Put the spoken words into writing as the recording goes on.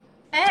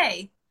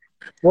Hey,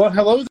 Well,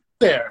 hello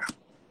there.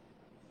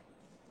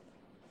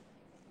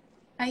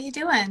 how you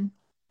doing?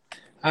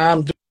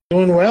 I'm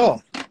doing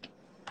well.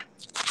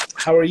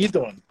 How are you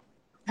doing?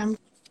 I'm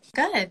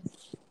good.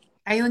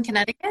 Are you in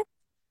Connecticut?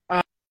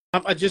 Um,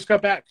 I just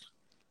got back.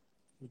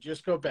 We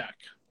just got back.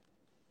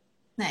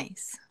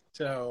 Nice.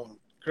 So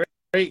great,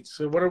 great.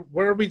 So what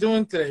are we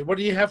doing today? What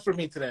do you have for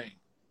me today?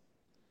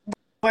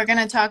 We're going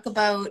to talk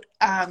about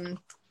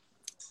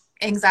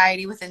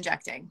anxiety with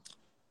injecting.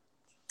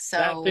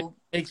 That So,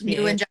 makes me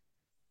new anxious. inject.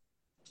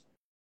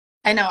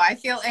 I know I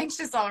feel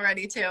anxious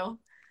already too.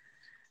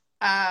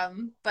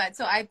 But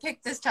so I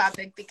picked this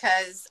topic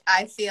because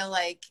I feel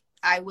like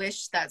I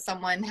wish that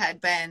someone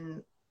had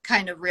been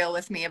kind of real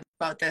with me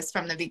about this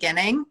from the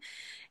beginning,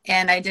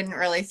 and I didn't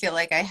really feel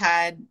like I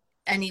had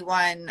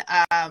anyone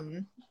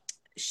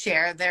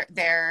share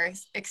their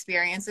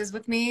experiences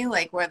with me,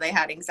 like where they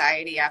had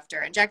anxiety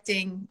after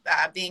injecting,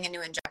 being a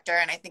new injector.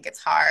 And I think it's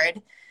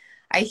hard.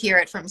 I hear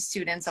it from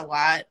students a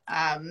lot.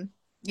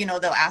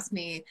 They'll ask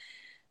me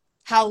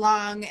how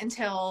long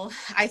until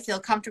I feel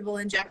comfortable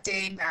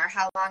injecting, or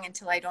how long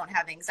until I don't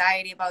have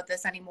anxiety about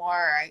this anymore,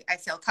 or I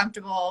feel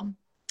comfortable.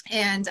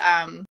 And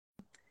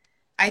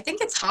I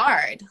think it's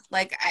hard.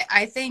 Like,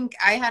 I think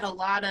I had a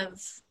lot of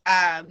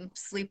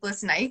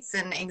sleepless nights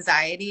and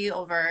anxiety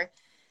over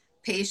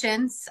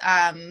patients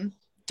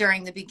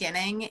during the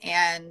beginning,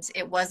 and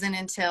it wasn't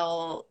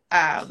until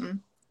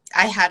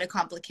I had a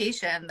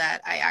complication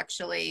that I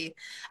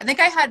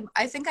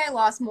think I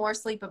lost more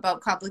sleep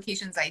about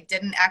complications I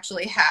didn't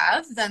actually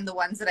have than the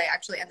ones that I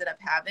actually ended up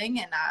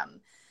having. And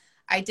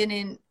I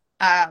didn't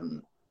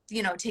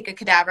take a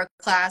cadaver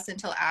class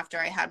until after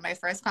I had my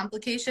first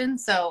complication.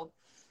 So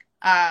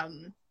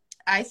um,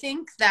 I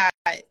think that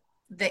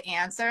the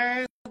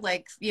answer,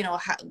 like,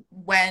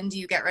 when do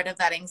you get rid of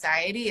that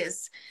anxiety,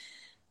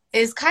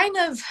 is kind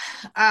of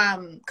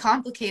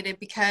complicated,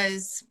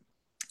 because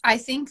I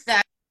think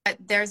that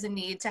there's a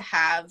need to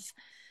have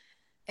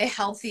a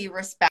healthy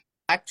respect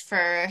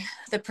for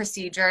the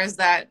procedures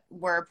that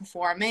we're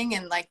performing,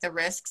 and like the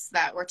risks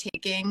that we're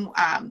taking,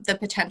 the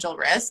potential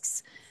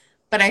risks.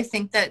 But I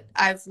think that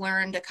I've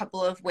learned a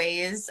couple of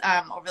ways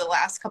over the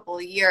last couple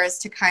of years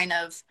to kind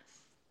of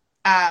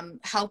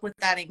help with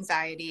that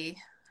anxiety.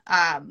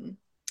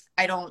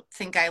 I don't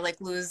think I like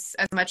lose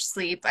as much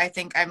sleep. I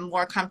think I'm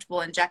more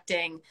comfortable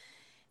injecting.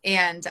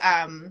 And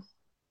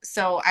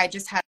so I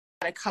just had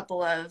a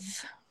couple of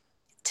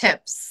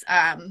tips,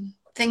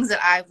 things that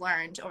I've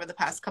learned over the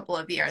past couple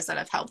of years that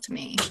have helped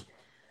me.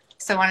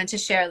 So I wanted to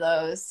share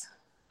those.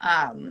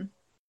 Um,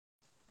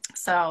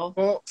 so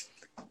Well,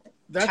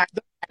 that's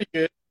pretty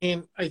good. I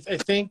mean, I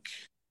think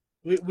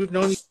we've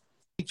known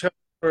each other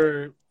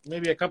for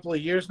maybe a couple of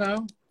years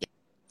now,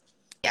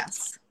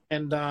 yes.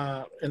 and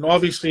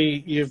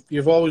obviously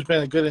you've always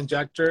been a good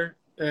injector.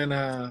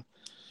 And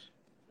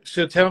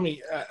so tell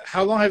me,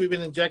 how long have you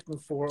been injecting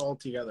for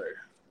altogether?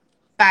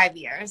 5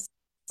 years.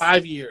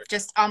 5 years.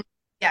 Just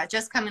yeah,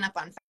 just coming up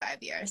on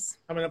 5 years.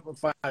 Coming up on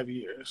 5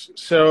 years.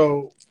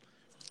 So,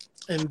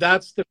 and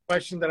that's the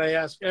question that I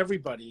ask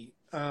everybody.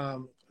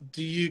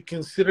 Do you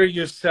consider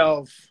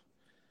yourself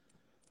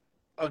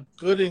a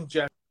good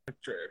injector?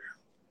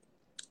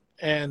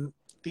 And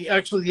the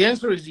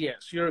answer is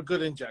yes, you're a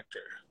good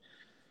injector.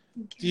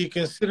 Do Okay. you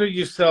consider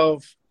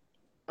yourself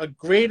a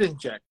great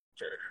injector?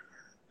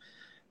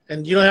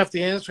 And you don't have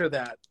to answer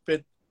that,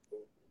 but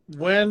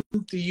when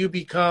do you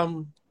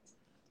become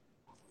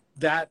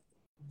that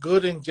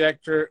good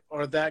injector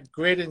or that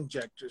great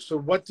injector? So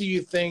what do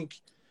you think,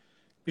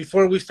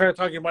 before we start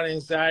talking about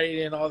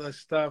anxiety and all this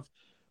stuff,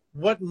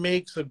 what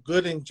makes a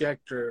good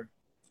injector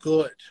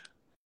good?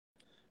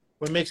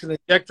 What makes an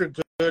injector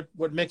good?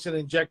 What makes an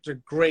injector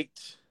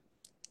great?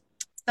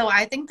 So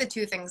I think the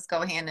two things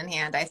go hand in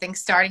hand. I think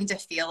starting to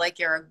feel like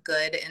you're a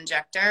good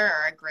injector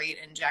or a great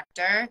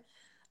injector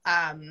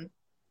um,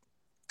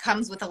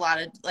 comes with a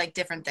lot of like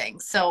different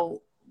things.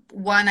 So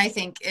one, I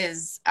think,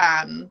 is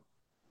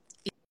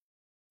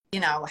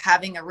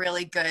having a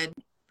really good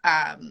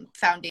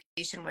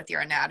foundation with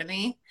your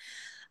anatomy.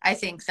 I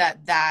think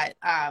that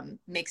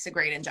makes a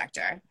great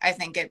injector. I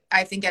think it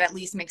at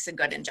least makes a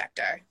good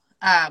injector.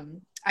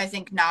 I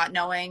think not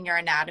knowing your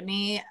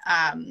anatomy,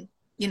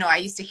 I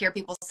used to hear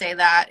people say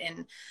that,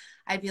 and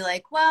I'd be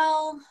like,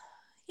 well,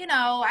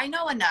 I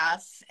know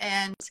enough.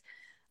 And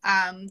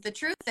the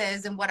truth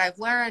is, and what I've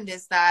learned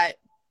is that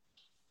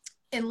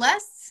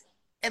unless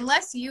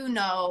you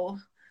know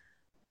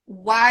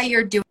why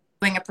you're doing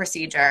a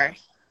procedure,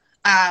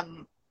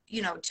 to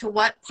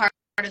what part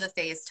of the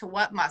face, to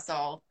what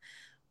muscle,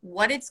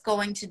 what it's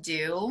going to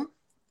do,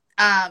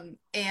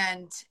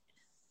 and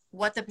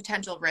what the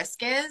potential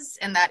risk is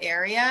in that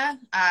area,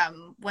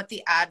 what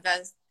the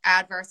adverse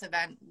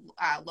event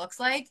looks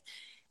like,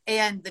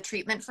 and the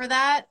treatment for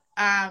that,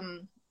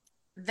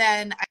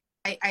 then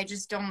I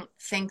just don't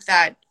think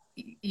that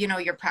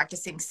you're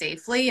practicing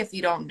safely if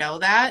you don't know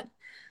that.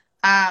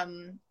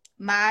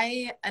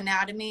 My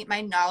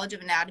knowledge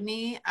of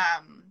anatomy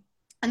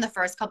in the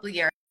first couple of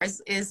years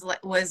is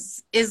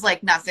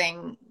like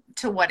nothing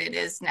to what it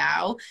is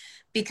now,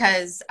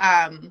 because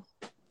I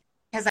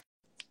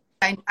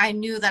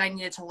knew that I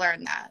needed to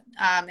learn that.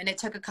 And it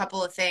took a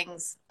couple of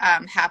things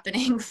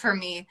happening for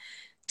me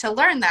to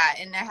learn that.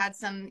 And I had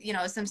some,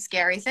 some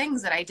scary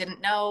things that I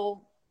didn't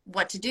know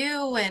what to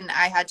do. And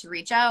I had to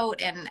reach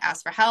out and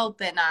ask for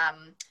help. And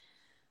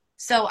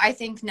so I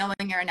think knowing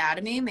your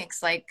anatomy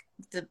makes like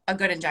a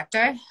good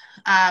injector.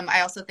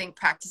 I also think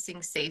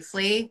practicing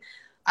safely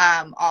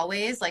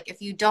always, like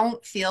if you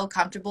don't feel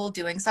comfortable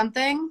doing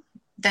something,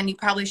 then you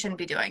probably shouldn't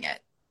be doing it.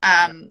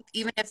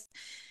 Even if,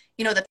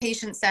 the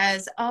patient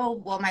says,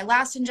 oh, well, my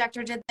last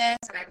injector did this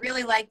and I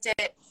really liked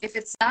it. If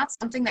it's not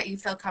something that you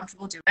feel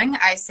comfortable doing,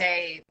 I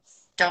say,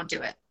 don't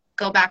do it.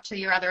 Go back to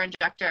your other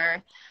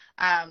injector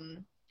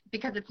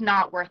because it's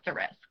not worth the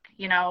risk,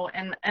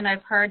 and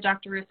I've heard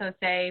Dr. Russo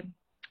say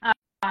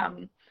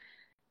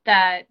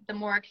that the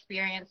more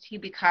experienced he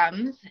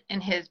becomes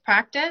in his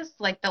practice,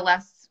 like the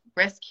less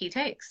risk he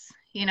takes,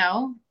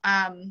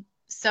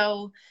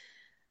 so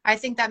I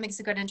think that makes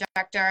a good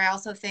injector. I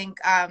also think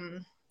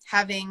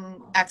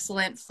having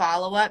excellent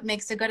follow-up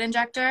makes a good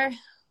injector.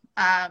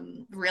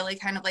 Really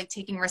kind of like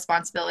taking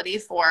responsibility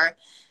for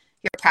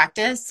your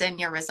practice and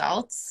your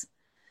results.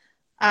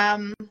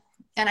 And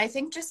I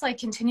think just like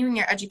continuing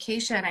your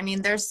education. I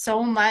mean, there's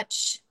so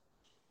much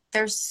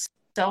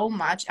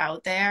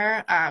out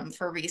there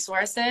for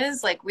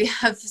resources. Like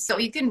so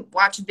you can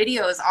watch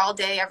videos all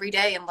day, every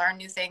day and learn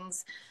new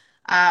things.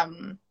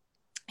 And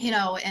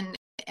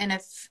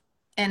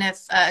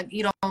if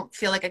you don't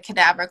feel like a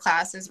cadaver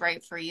class is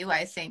right for you,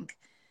 I think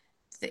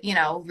that,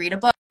 read a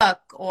book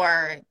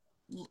or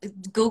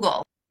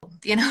Google,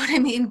 you know what I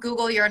mean?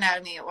 Google your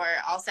anatomy, or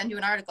I'll send you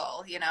an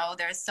article.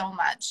 There's so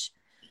much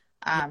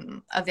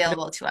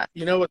available to us.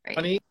 You know what's right?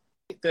 funny?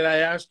 That I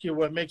asked you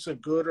what makes a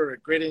good or a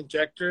great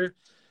injector,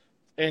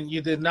 and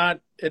you did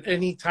not at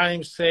any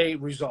time say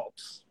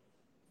results.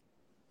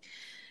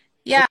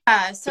 Yeah.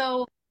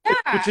 So yeah.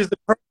 Which is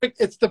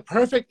the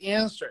perfect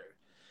answer,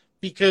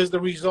 because the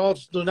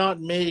results do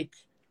not make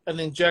an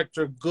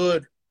injector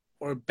good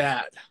or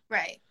bad.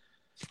 Right.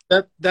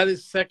 That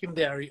is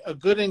secondary. A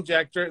good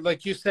injector,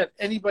 like you said,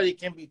 anybody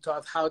can be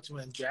taught how to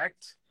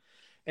inject,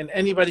 and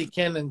anybody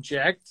can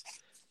inject,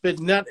 but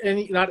not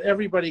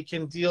everybody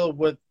can deal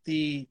with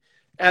the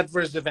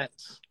adverse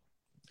events,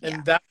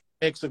 and that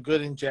makes a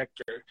good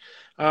injector.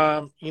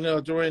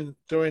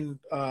 During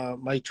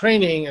my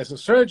training as a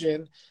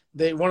surgeon,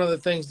 one of the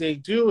things they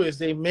do is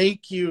they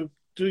make you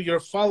do your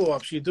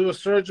follow-ups. You do a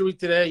surgery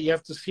today, you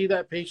have to see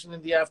that patient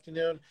in the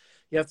afternoon,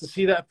 you have to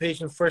see that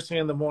patient first thing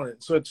in the morning.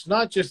 So it's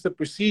not just the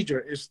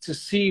procedure, it's to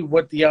see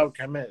what the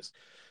outcome is.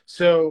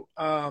 So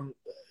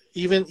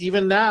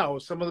even now,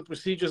 some of the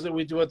procedures that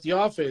we do at the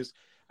office,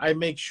 I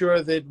make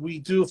sure that we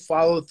do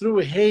follow through.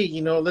 Hey,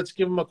 let's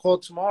give them a call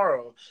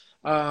tomorrow,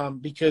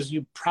 because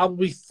you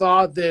probably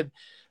thought that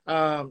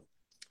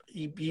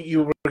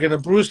you were going to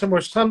bruise them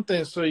or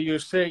something. So you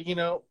say,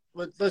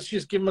 let's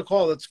just give them a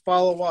call. Let's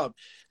follow up.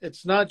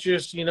 It's not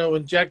just,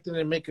 injecting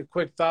and make a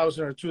quick $1,000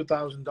 or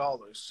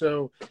 $2,000.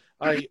 So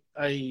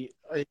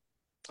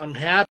I'm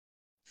happy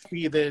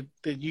that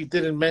you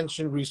didn't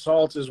mention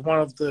results as one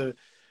of the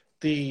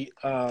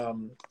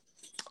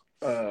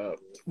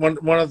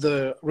one of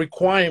the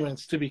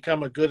requirements to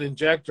become a good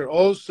injector.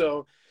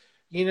 Also,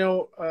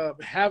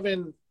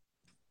 having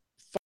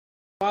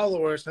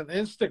followers on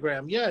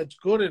Instagram, yeah, it's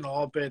good and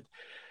all, but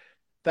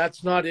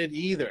that's not it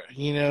either.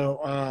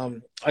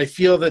 I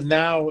feel that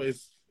now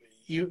if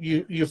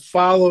you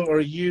follow,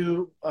 or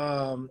you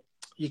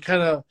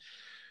kind of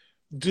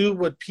do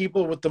what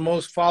people with the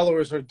most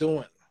followers are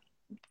doing,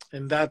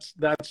 and that's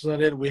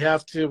not it. We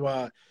have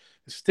to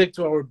stick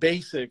to our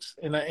basics,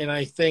 and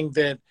I think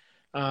that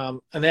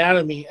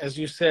anatomy, as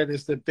you said,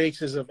 is the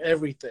basis of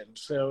everything.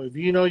 So if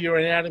you know your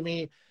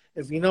anatomy,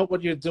 if you know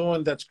what you're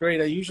doing, that's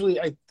great. I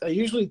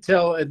usually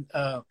tell an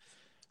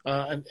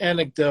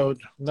anecdote,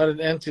 not an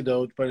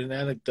antidote, but an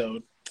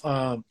anecdote,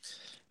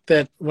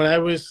 that when I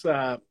was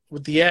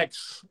with the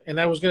ex,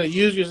 and I was going to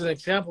use you as an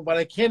example, but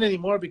I can't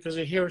anymore because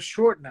your hair is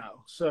short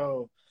now.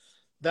 So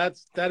that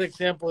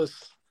example is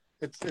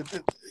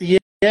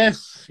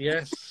yes.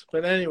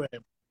 But anyway,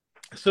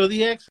 so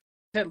the ex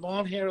had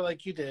long hair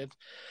like you did,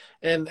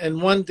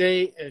 and one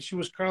day she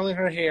was curling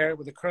her hair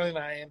with a curling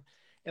iron,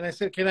 and I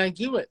said, "Can I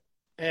do it?"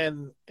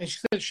 And she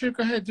said, "Sure,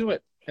 go ahead, do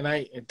it." And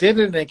I did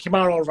it, and it came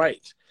out all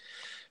right.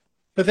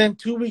 But then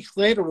 2 weeks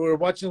later, we were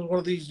watching one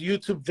of these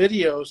YouTube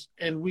videos,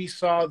 and we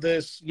saw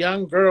this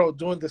young girl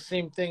doing the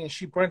same thing, and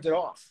she burnt it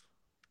off.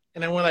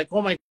 And I went like,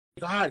 "Oh my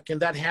God, can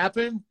that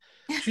happen?"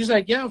 She's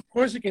like, "Yeah, of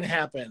course it can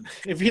happen.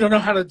 If you don't know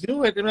how to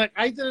do it." And I'm like,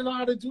 "I didn't know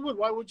how to do it.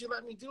 Why would you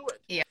let me do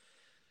it?" Yeah.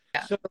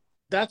 So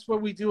that's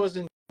what we do as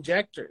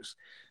injectors.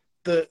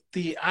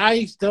 The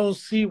eyes don't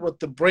see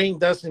what the brain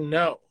doesn't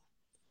know.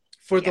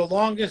 For the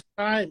longest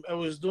time, I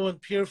was doing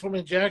pure film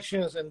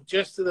injections and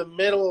just to the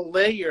middle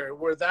layer,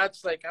 where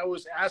that's like I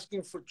was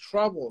asking for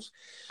troubles.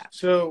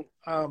 So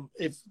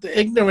if the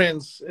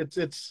ignorance,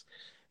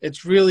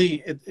 it's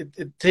really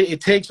it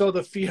takes all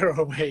the fear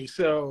away.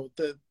 So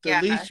the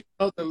Yeah. least you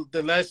know,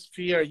 the less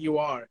fear you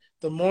are.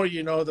 The more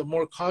you know, the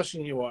more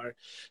caution you are.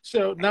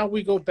 So now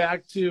we go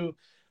back to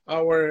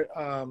our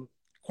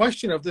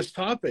question of this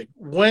topic.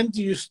 When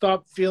do you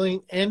stop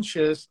feeling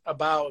anxious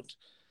about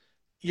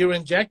your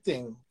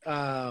injecting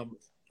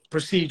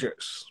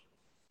procedures?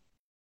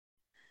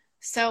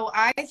 So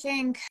I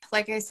think,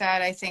 like I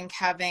said, I think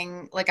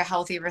having like a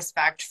healthy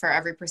respect for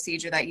every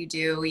procedure that you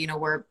do,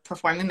 we're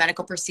performing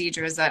medical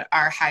procedures that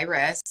are high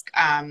risk,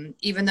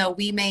 even though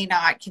we may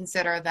not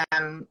consider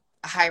them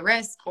high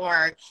risk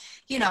or,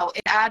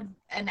 an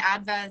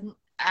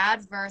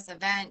adverse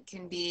event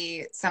can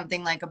be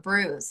something like a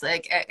bruise,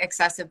 like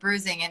excessive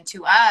bruising. And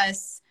to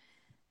us,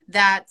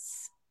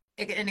 that's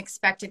an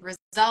expected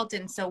result.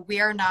 And so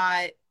we're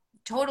not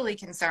totally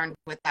concerned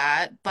with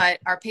that, but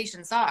our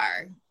patients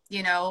are,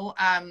 you know.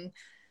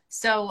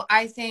 So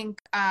I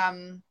think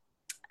having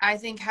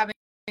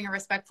a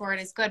respect for it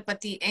is good,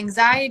 but the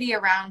anxiety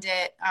around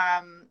it,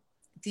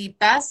 the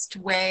best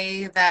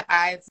way that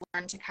I've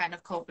learned to kind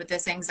of cope with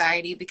this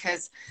anxiety,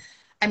 because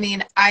I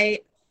mean,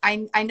 I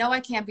know I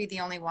can't be the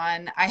only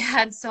one. I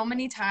had so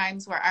many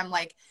times where I'm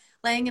like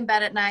laying in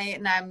bed at night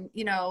and I'm,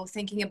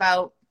 thinking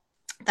about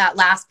that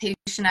last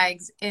patient I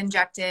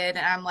injected,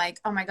 and I'm like,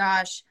 oh my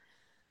gosh,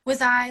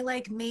 was I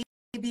like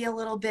maybe a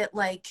little bit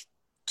like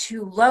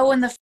too low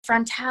in the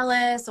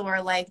frontalis,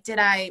 or like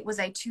was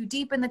I too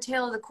deep in the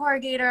tail of the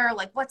corrugator?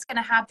 Like what's going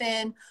to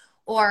happen?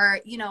 Or,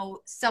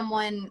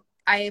 someone,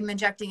 I am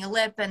injecting a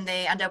lip and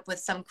they end up with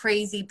some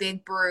crazy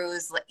big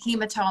bruise, like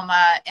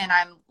hematoma. And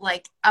I'm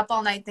like up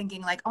all night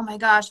thinking like, oh my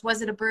gosh,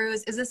 was it a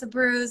bruise? Is this a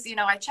bruise?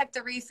 I checked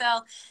the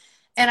refill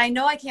and I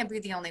know I can't be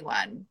the only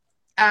one.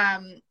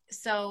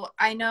 So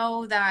I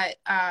know that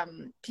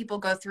people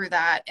go through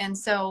that. And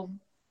so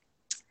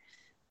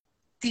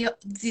the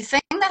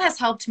thing that has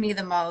helped me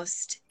the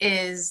most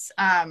is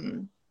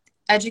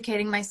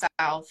educating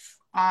myself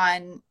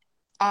on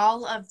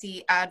all of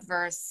the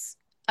adverse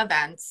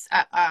events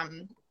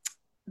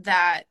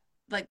that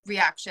like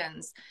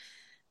reactions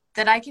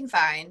that I can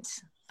find,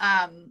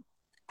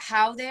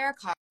 how they are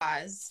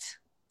caused,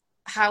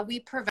 how we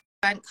prevent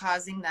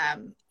causing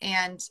them,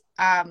 and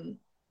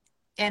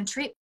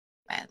treatment.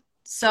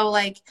 So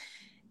like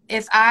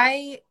if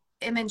I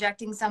am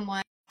injecting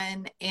someone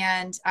and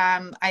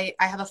I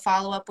have a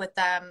follow-up with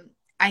them,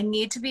 I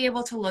need to be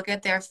able to look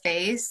at their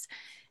face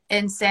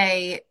and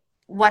say,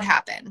 what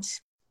happened?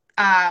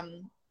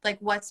 Like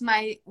what's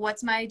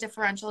my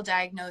differential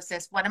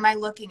diagnosis? What am I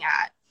looking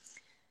at?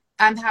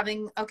 I'm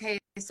having, okay,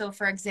 so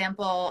for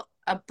example,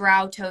 a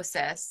brow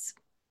ptosis.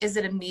 Is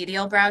it a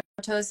medial brow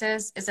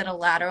ptosis? Is it a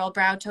lateral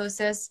brow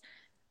ptosis?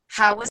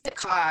 How was it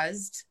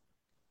caused?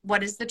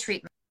 What is the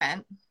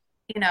treatment?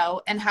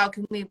 And how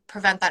can we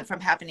prevent that from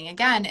happening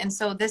again? And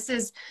so this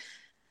is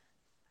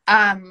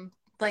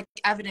like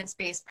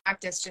evidence-based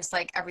practice, just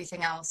like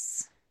everything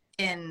else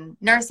in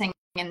nursing.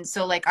 And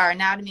so like our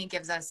anatomy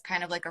gives us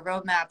kind of like a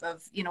roadmap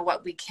of,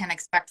 what we can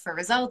expect for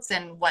results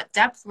and what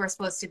depth we're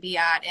supposed to be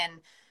at and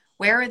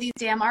where are these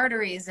damn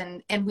arteries,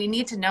 and we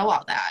need to know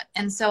all that.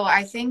 And so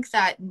I think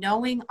that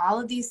knowing all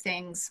of these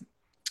things,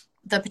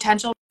 the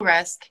potential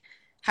risk,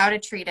 how to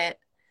treat it,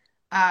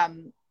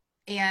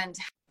 and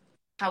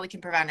how we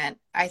can prevent it,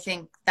 I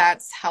think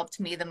that's helped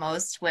me the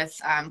most with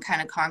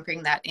kind of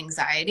conquering that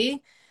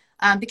anxiety,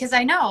 because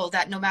I know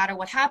that no matter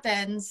what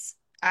happens,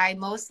 I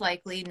most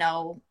likely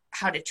know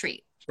how to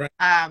treat. Right.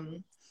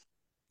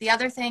 The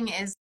other thing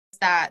is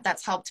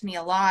that's helped me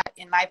a lot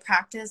in my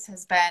practice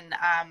has been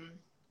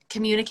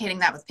communicating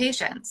that with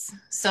patients.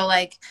 So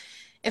like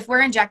if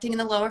we're injecting in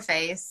the lower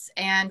face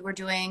and we're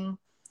doing,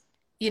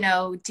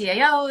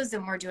 DAOs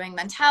and we're doing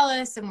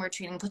mentalis and we're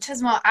treating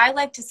platysmal, I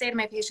like to say to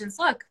my patients,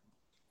 look,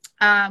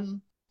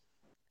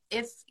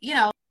 if,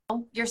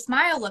 your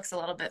smile looks a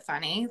little bit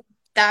funny,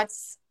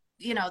 that's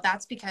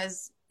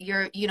because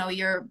your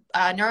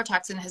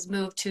neurotoxin has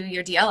moved to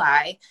your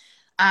DLI.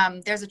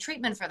 There's a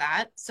treatment for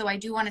that. So I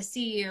do want to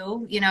see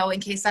you, in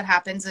case that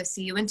happens. I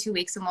see you in 2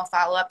 weeks and we'll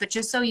follow up. But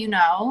just so you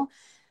know,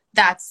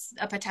 that's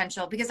a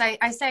potential, because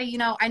I say,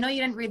 I know you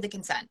didn't read the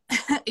consent.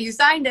 You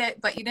signed it,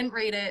 but you didn't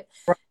read it.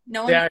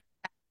 No one. Yeah,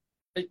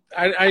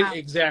 I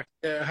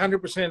exactly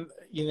 100%,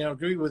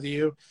 agree with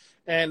you.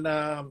 And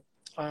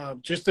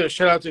just a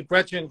shout out to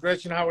Gretchen.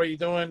 Gretchen, how are you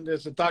doing?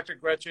 There's a Dr.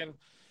 Gretchen,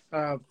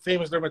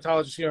 famous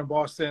dermatologist here in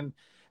Boston.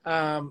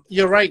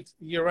 You're right.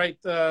 You're right.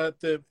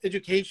 The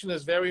education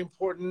is very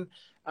important.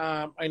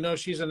 I know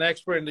she's an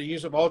expert in the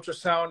use of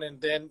ultrasound, and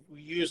then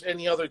we use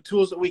any other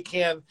tools that we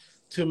can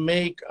to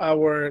make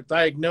our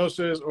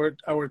diagnosis or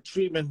our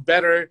treatment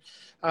better.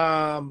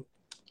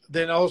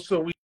 Then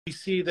also we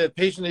see that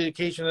patient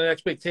education and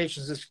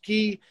expectations is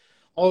key.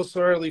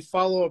 Also early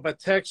follow-up, a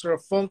text or a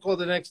phone call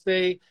the next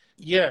day.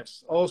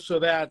 Yes, also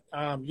that,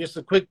 just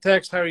a quick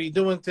text, how are you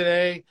doing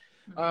today?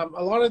 A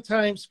lot of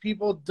times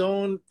people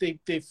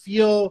they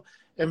feel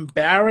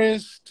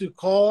embarrassed to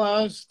call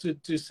us,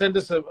 to send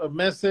us a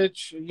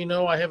message.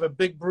 I have a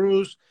big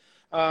bruise.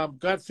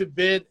 God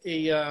forbid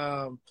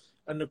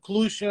an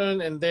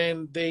occlusion, and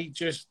then they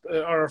just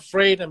are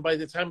afraid, and by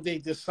the time they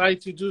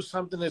decide to do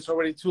something, it's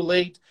already too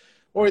late,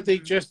 or they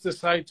just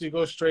decide to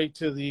go straight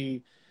to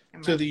the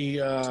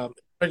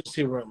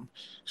emergency room.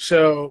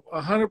 So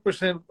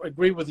 100%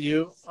 agree with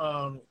you.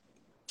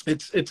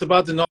 It's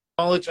about the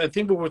knowledge. I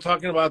think we were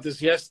talking about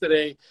this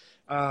yesterday.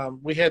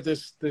 We had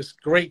this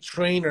great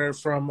trainer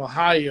from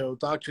Ohio,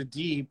 Dr.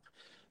 Deep.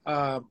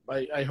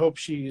 I hope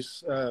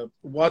she's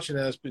watching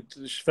us, but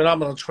she's a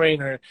phenomenal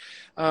trainer.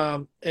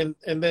 And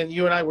then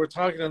you and I were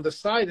talking on the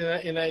side,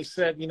 and I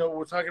said,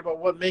 we're talking about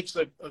what makes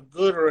a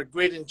good or a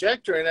great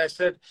injector. And I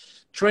said,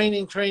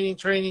 training,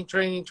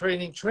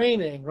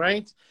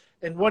 right?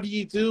 And what do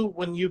you do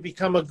when you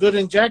become a good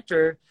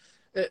injector?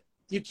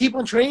 You keep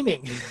on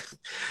training.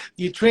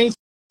 You train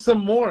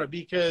some more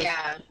because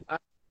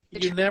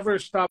you never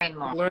stop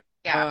learning.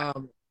 Yeah.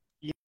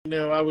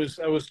 I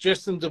was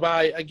just in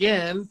Dubai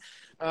again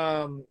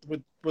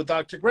with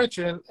Dr.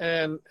 Gretchen,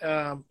 and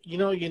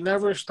you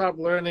never stop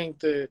learning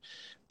the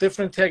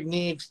different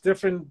techniques,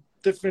 different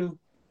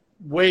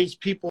ways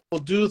people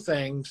do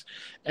things,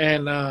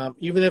 and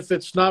even if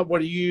it's not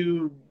what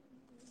you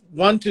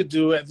want to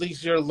do, at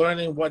least you're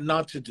learning what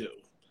not to do.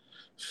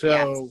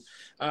 So.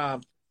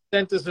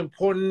 Consent is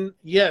important.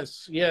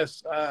 Yes.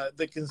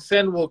 The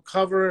consent will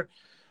cover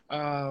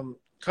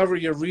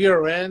your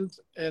rear end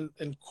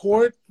in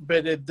court,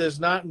 but it does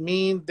not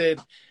mean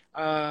that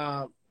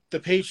the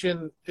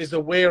patient is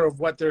aware of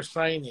what they're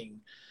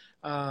signing.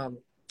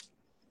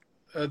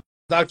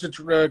 Dr.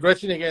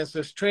 Gretchen again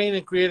says, train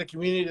and create a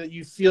community that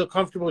you feel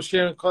comfortable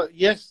sharing.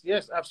 Yes,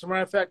 as a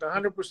matter of fact,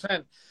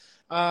 100%.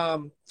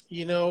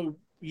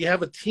 You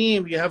have a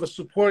team, you have a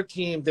support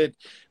team that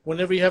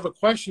whenever you have a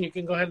question, you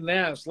can go ahead and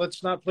ask.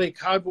 Let's not play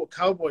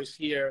cowboys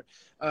here.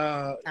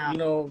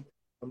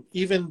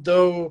 Even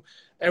though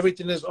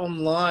everything is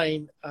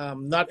online,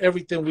 not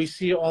everything we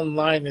see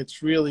online,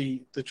 it's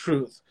really the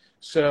truth.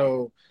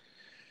 So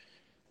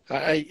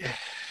I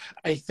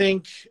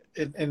think,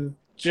 and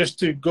just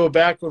to go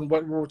back on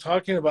what we were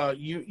talking about,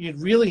 you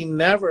really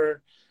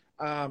never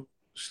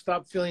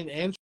stop feeling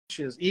anxious.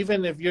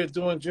 Even if you're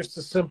doing just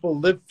a simple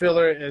lip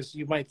filler, as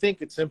you might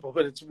think it's simple,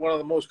 but it's one of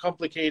the most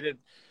complicated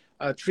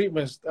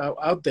treatments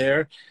out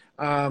there.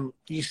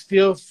 You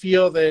still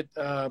feel that,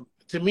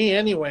 to me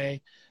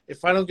anyway,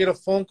 if I don't get a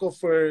phone call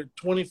for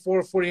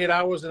 24, 48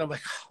 hours, and I'm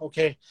like,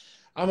 okay,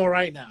 I'm all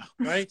right now,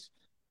 right?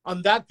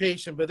 On that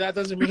patient, but that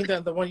doesn't mean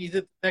that the one you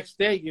did the next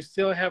day, you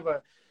still have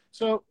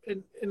so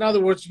in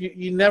other words,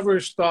 you never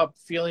stop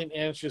feeling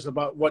anxious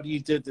about what you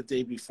did the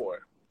day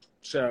before.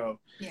 So,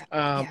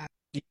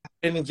 you've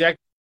been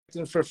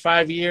injecting for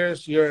 5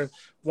 years. You're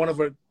one of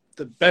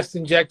the best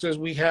injectors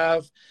we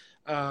have.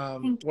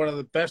 One of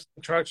the best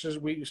instructors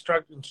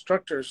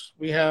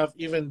we have,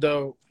 even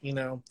though,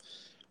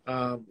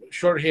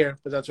 short hair,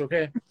 but that's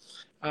okay.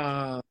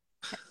 No,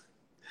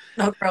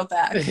 grow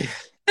back.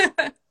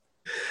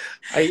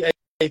 I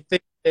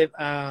think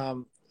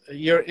that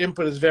your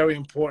input is very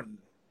important.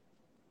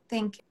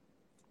 Thank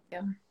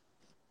you.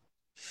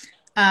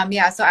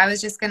 So I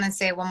was just going to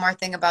say one more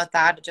thing about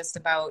that, just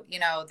about,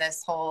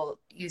 this whole,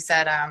 you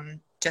said,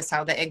 just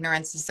how the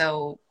ignorance is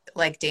so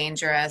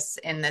dangerous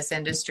in this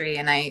industry.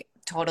 And I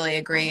totally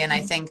agree. And I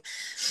think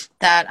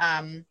that,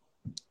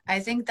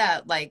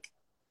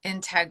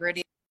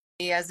 integrity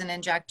as an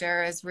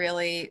injector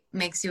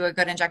makes you a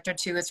good injector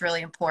too. Is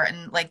really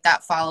important.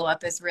 That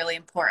follow-up is really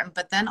important,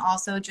 but then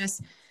also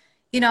just,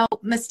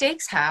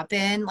 mistakes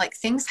happen,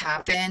 things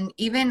happen,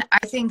 even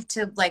I think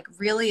to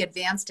really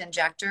advanced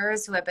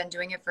injectors who have been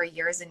doing it for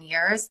years and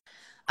years.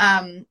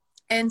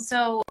 And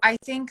so I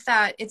think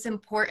that it's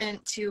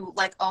important to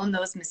own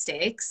those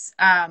mistakes.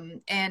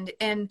 And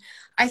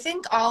I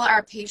think all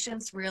our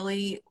patients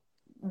really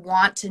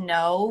want to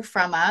know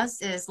from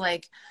us is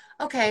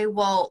okay,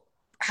 well,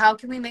 how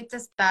can we make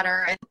this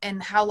better?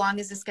 And how long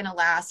is this going to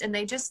last? And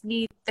they just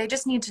need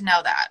to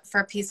know that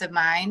for peace of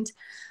mind.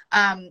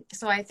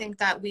 So I think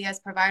that we as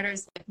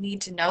providers need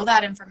to know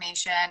that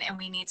information, and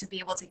we need to be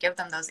able to give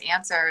them those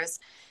answers.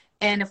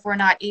 And if we're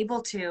not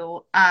able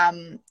to,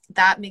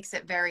 that makes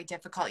it very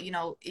difficult.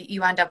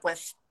 You end up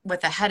with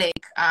a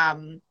headache,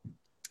 and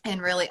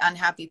really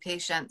unhappy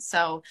patients.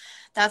 So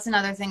that's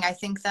another thing. I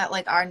think that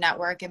our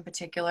network in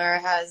particular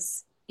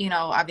has,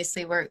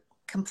 obviously we're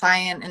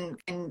compliant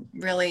and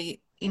really,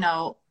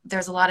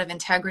 there's a lot of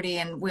integrity,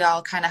 and we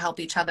all kind of help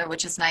each other,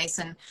 which is nice.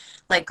 And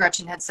like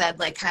Gretchen had said,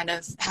 kind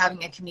of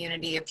having a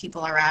community of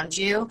people around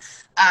you.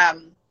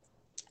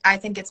 I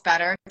think it's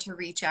better to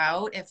reach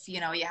out if,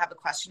 you have a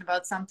question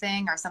about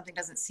something or something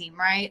doesn't seem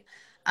right,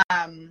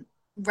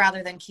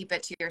 rather than keep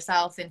it to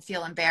yourself and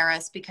feel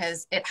embarrassed,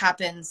 because it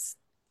happens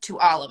to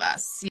all of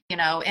us,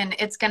 and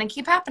it's going to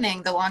keep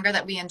happening the longer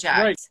that we inject.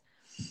 Right.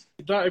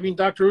 I mean,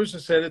 Dr. Rusin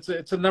said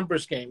it's a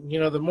numbers game.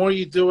 The more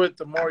you do it,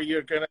 the more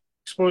you're going to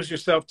expose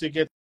yourself to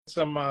get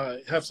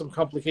have some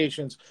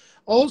complications.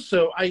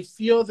 Also, I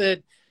feel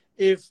that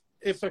if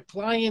a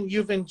client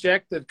you've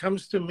injected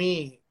comes to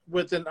me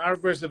with an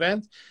adverse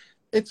event,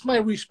 it's my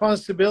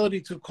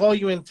responsibility to call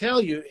you and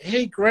tell you,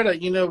 hey, Greta,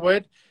 you know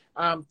what?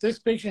 this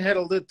patient had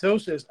a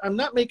litosis. I'm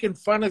not making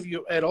fun of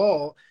you at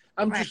all.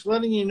 I'm Right. just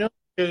letting you know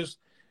because,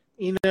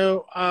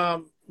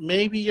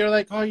 maybe you're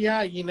like, oh yeah,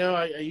 I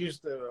use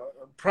the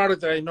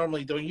product that I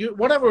normally don't use,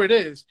 whatever it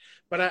is.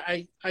 But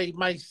I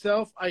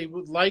myself, I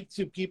would like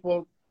to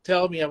people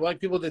tell me, I would like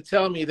people to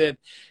tell me that,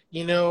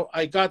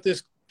 I got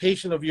this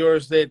patient of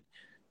yours that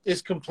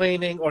is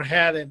complaining or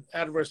had an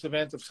adverse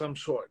event of some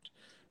sort.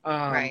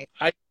 Right.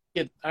 I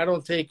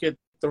don't take it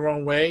the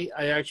wrong way.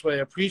 I actually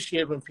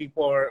appreciate when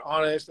people are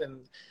honest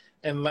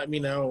and let me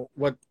know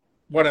what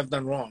I've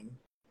done wrong,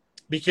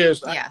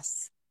 because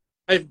Yes.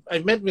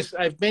 I've made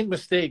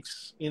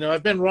mistakes.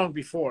 I've been wrong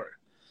before.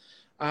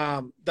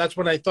 That's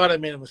when I thought I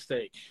made a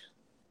mistake.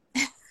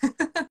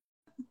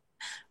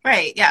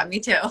 Right. Yeah, me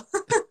too.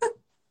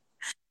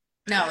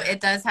 No,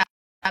 it does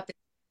happen,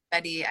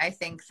 Betty. I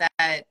think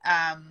that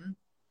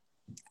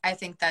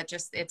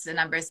just it's a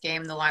numbers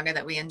game. The longer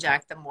that we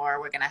inject, the more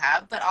we're going to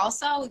have. But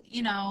also,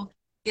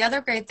 the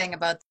other great thing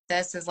about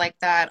this is like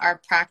that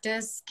our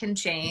practice can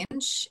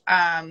change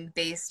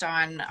based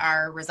on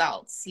our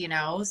results,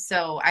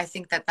 So I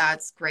think that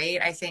that's great.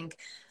 I think,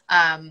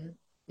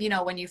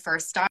 when you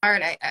first start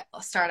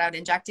out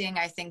injecting,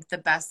 I think the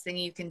best thing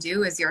you can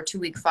do is your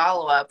 2-week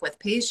follow-up with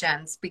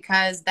patients,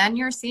 because then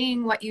you're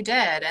seeing what you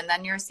did and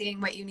then you're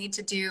seeing what you need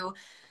to do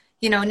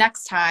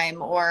next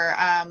time. Or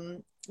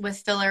with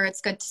filler,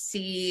 it's good to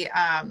see,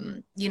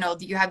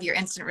 you have your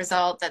instant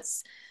result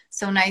that's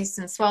so nice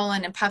and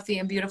swollen and puffy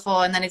and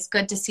beautiful. And then it's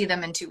good to see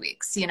them in 2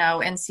 weeks,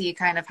 and see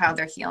kind of how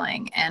they're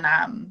healing.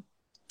 And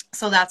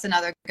so that's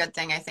another good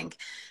thing, I think,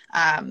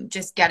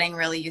 just getting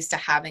really used to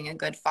having a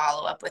good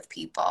follow-up with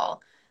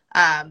people,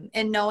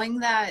 and knowing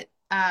that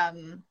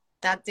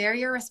they're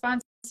your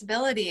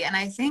responsibility. And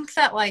I think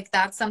that like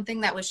that's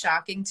something that was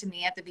shocking to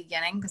me at the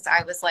beginning, because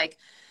I was like,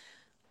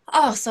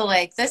 oh, so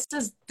like this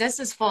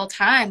is full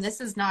time. This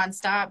is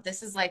nonstop.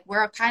 This is like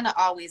we're kind of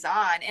always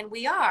on, and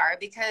we are,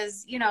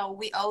 because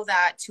we owe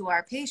that to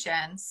our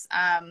patients.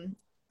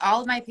 All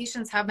of my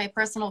patients have my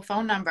personal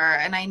phone number,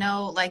 and I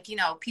know like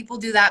people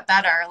do that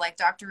better. Like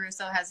Dr.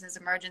 Russo has his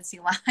emergency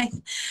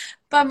line,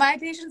 but my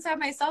patients have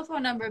my cell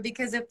phone number,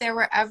 because if there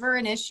were ever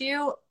an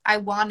issue, I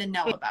want to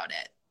know about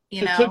it.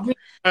 You It took know, me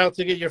a while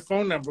to get your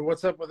phone number.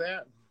 What's up with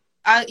that?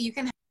 you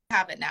can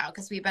have it now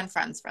because we've been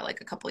friends for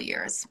like a couple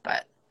years,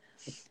 but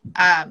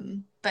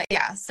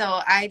yeah, so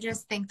I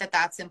just think that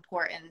that's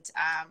important.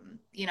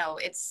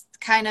 It's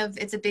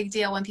a big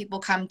deal when people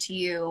come to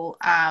you.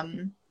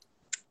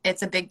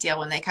 It's a big deal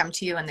when they come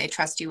to you and they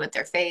trust you with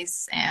their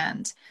face.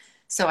 And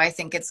so I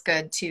think it's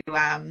good to,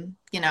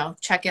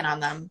 check in on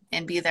them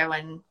and be there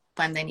when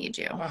they need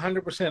you.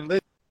 100%.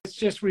 Let's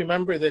just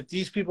remember that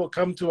these people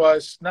come to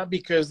us not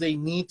because they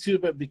need to,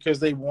 but because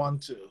they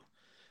want to.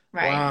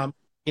 Right.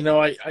 You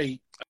know, I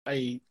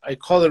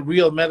call it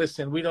real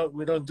medicine. We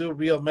don't do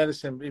real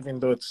medicine, even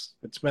though it's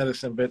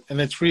medicine,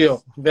 and it's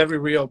real, very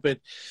real. But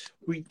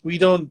we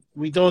don't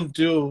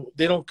do.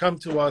 They don't come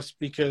to us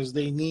because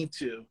they need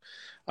to.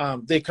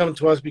 They come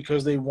to us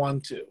because they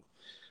want to.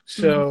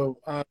 So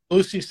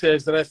Lucy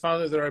says that I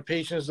found that there are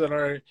patients that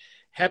are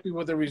happy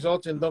with the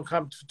results and don't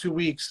come to 2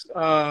 weeks.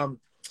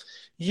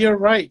 You're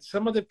right.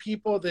 Some of the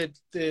people that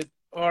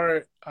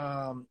are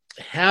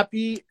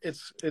happy,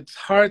 it's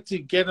hard to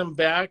get them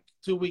back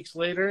 2 weeks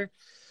later.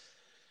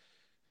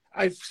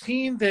 I've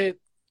seen that.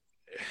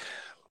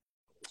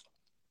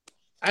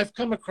 I've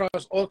come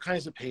across all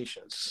kinds of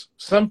patients.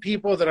 Some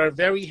people that are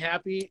very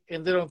happy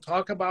and they don't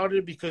talk about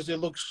it because it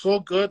looks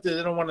so good that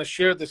they don't want to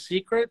share the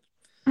secret.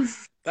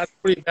 That's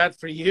pretty bad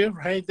for you,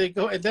 right? They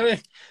go and then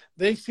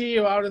they see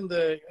you out in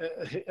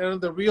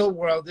the real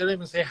world. They don't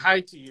even say hi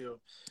to you,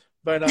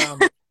 but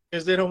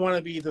because they don't want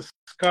to be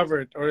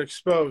discovered or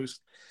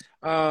exposed.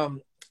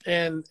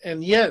 And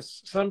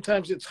yes,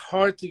 sometimes it's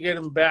hard to get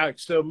them back.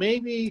 So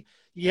maybe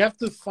you have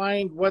to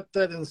find what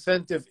that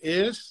incentive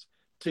is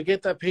to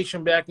get that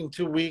patient back in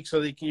 2 weeks, so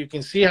that you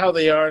can see how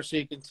they are, so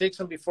you can take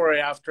some before or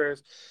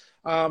afters.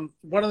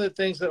 One of the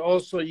things that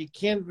also you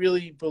can't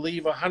really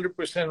believe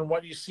 100% on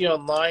what you see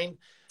online,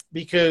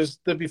 because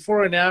the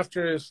before and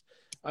afters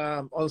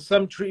on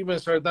some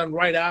treatments are done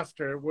right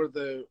after, where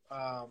the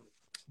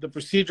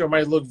procedure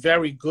might look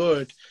very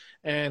good,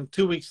 and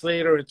 2 weeks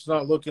later it's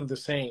not looking the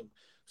same.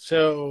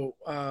 So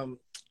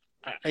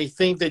I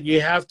think that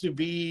you have to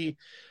be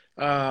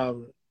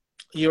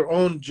your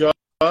own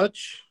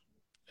judge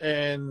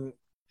and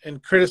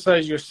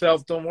criticize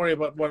yourself. Don't worry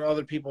about what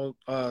other people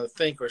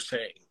think or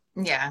say.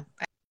 Yeah,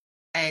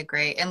 I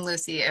agree. And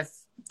Lucy, if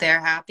they're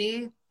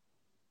happy,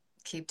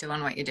 keep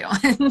doing what you're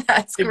doing.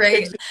 That's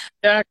great.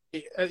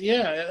 Exactly.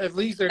 Yeah, at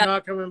least they're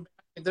not coming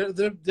back.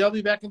 They'll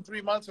be back in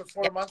 3 months or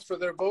Yeah, 4 months for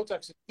their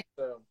Botox.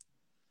 So.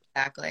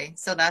 exactly.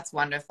 So that's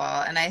wonderful.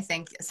 And I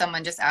think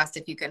someone just asked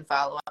if you can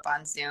follow up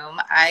on Zoom.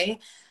 I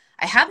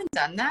haven't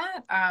done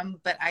that,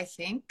 but I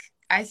think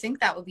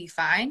that would be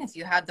fine if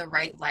you had the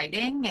right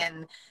lighting.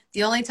 And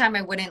the only time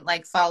I wouldn't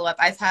like follow up,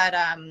 I've had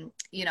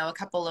a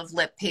couple of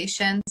lip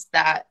patients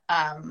that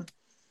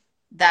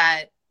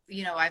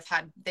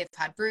they've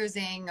had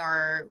bruising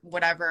or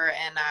whatever,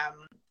 and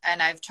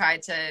and I've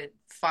tried to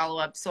follow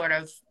up sort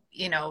of,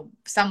 you know,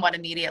 somewhat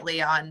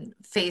immediately on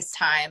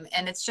FaceTime,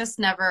 and it's just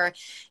never,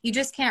 you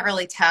just can't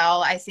really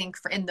tell. I think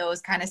in those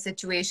kind of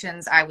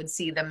situations, I would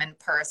see them in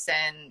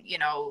person, you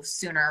know,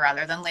 sooner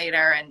rather than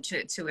later, and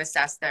to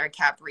assess their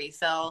cap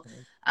refill.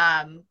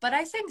 But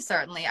I think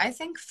certainly, I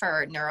think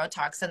for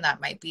neurotoxin,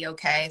 that might be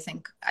okay. I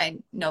think I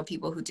know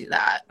people who do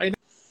that. I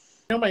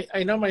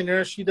know my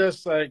nurse, she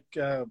does like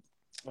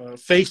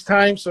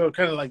FaceTime, so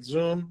kind of like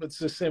Zoom. It's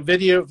the same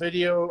video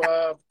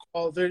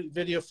call,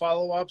 video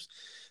follow-ups.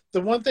 The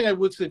one thing I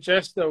would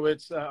suggest, though,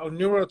 it's a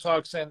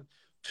neurotoxin,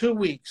 2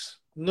 weeks,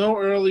 no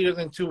earlier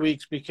than 2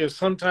 weeks, because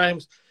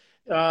sometimes,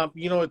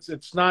 you know,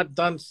 it's not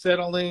done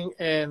settling,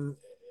 and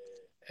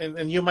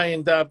you might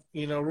end up,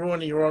 you know,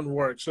 ruining your own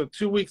work. So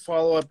 2 week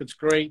follow-up, it's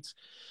great.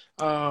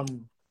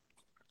 Um,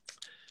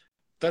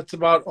 that's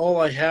about all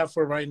I have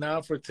for right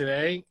now for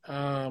today.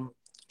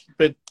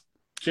 But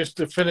just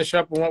to finish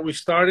up on what we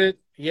started,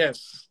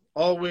 yes,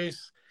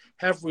 always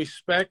have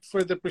respect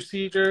for the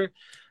procedure.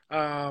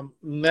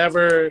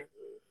 Never,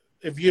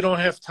 if you don't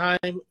have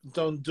time,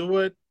 don't do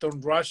it.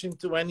 Don't rush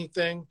into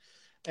anything.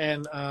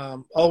 And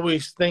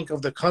always think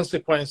of the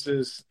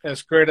consequences,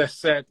 as Greta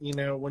said. You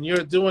know, when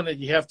you're doing it,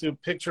 you have to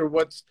picture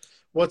what's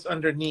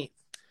underneath.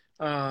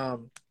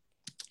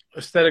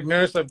 Aesthetic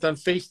nurse, I've done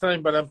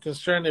FaceTime, but I'm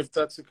concerned if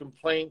that's a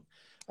complaint.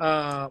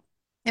 If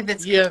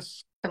it's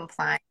Yes.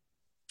 compliant.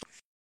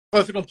 Oh,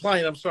 if it's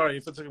compliant, I'm sorry.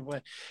 If it's a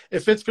complaint.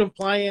 If it's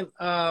compliant,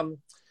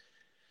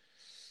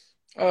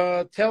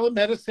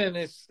 telemedicine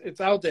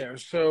it's out there,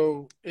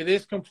 so it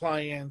is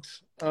compliant.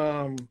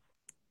 I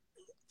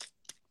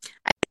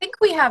think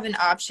we have an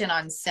option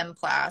on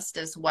Simplast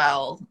as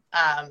well,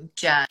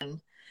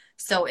 Jen.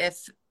 So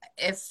if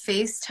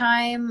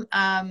FaceTime,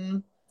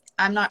 I'm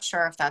not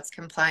sure if that's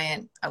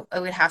compliant. I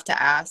would have to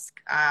ask.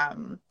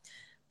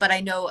 But I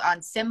know on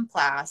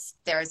Simplast,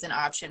 there's an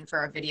option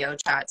for a video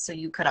chat, so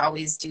you could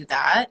always do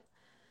that.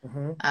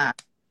 Mm-hmm.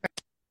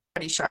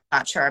 Pretty sure,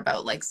 not sure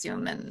about like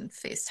Zoom and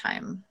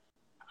FaceTime.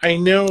 I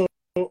know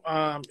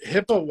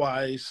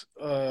HIPAA-wise,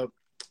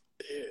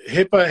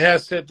 HIPAA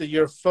has said that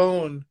your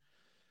phone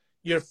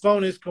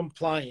is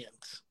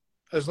compliant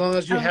as long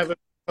as you have a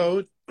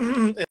code,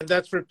 and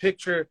that's for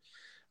picture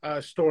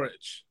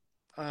storage.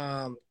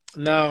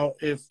 Now,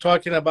 if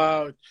talking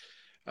about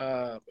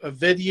a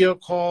video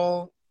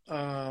call,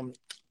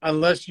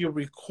 unless you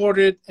record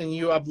it and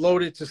you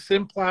upload it to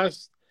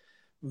Simplast,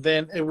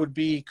 then it would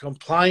be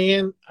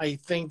compliant. I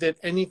think that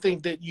anything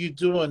that you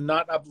do and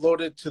not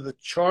upload it to the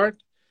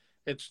chart,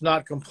 it's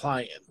not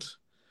compliant.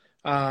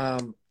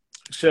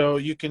 So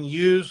you can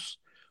use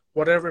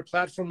whatever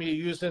platform you're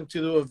using to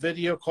do a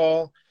video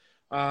call,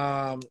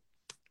 and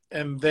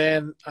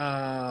then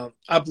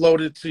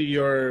upload it to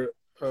your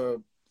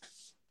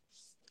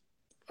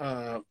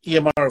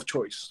EMR of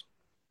choice.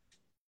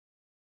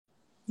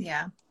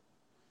 Yeah.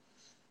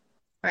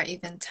 Or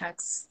even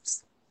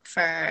texts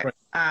for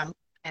Right.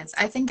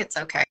 I think it's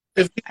okay.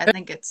 I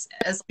think it's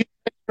as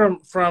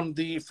from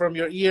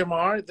your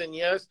EMR, then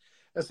yes.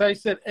 As I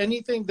said,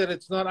 anything that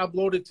it's not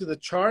uploaded to the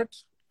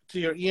chart, to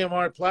your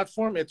EMR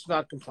platform, it's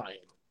not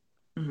compliant.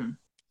 mm-hmm.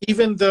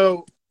 Even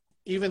though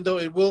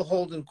it will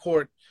hold in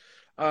court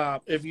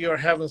if you're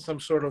having some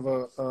sort of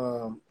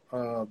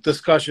a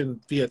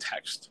discussion via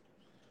text.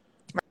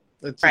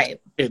 Right.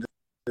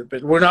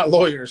 But we're not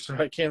lawyers, so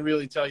I can't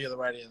really tell you the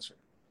right answer.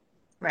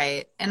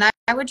 Right. And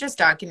I would just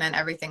document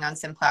everything on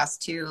Simplast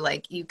too.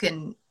 Like you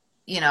can,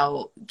 you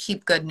know,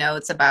 keep good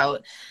notes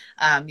about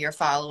your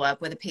follow-up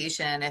with a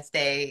patient. If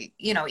they,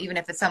 you know, even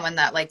if it's someone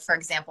that, like, for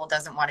example,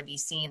 doesn't want to be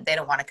seen, they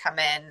don't want to come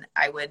in,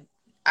 I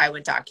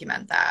would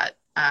document that,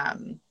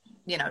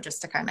 you know,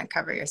 just to kind of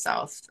cover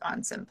yourself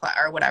on Simplast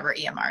or whatever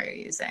EMR you're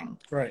using.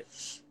 Right.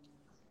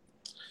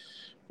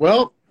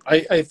 Well,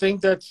 I think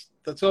that's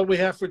all we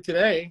have for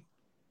today.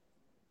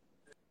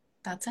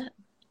 That's it.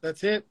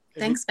 That's it.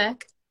 Thanks,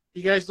 Vic.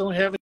 You guys don't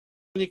have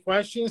any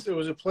questions, it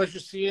was a pleasure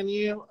seeing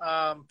you.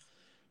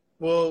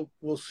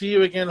 We'll see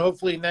you again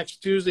hopefully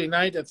next Tuesday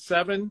night at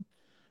 7.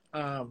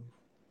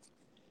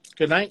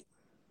 Good night.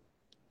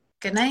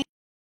 Good night.